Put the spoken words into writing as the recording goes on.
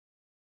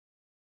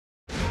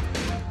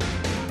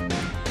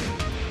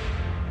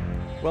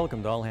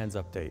Welcome to All Hands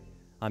Update.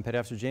 I'm Petty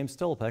Officer James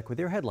Stolpek with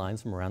your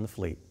headlines from around the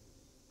fleet.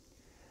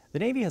 The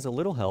Navy has a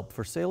little help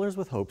for sailors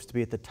with hopes to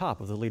be at the top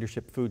of the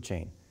leadership food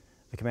chain.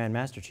 The Command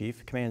Master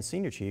Chief, Command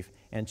Senior Chief,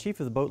 and Chief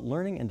of the Boat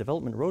Learning and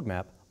Development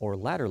Roadmap, or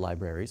ladder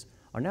libraries,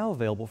 are now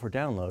available for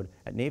download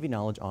at Navy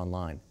Knowledge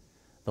Online.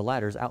 The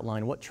ladders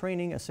outline what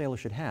training a sailor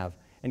should have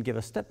and give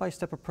a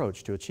step-by-step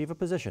approach to achieve a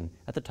position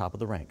at the top of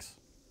the ranks.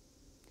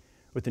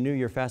 With the new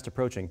year fast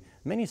approaching,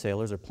 many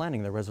sailors are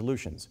planning their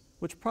resolutions,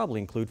 which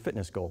probably include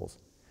fitness goals.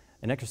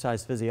 An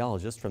exercise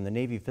physiologist from the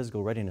Navy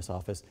Physical Readiness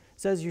Office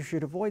says you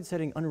should avoid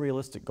setting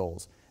unrealistic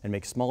goals and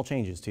make small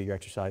changes to your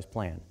exercise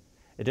plan.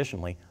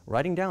 Additionally,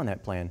 writing down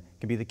that plan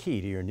can be the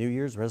key to your New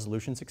Year's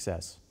resolution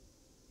success.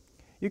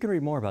 You can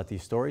read more about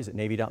these stories at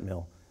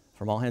Navy.mil.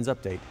 From All Hands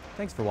Update,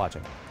 thanks for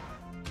watching.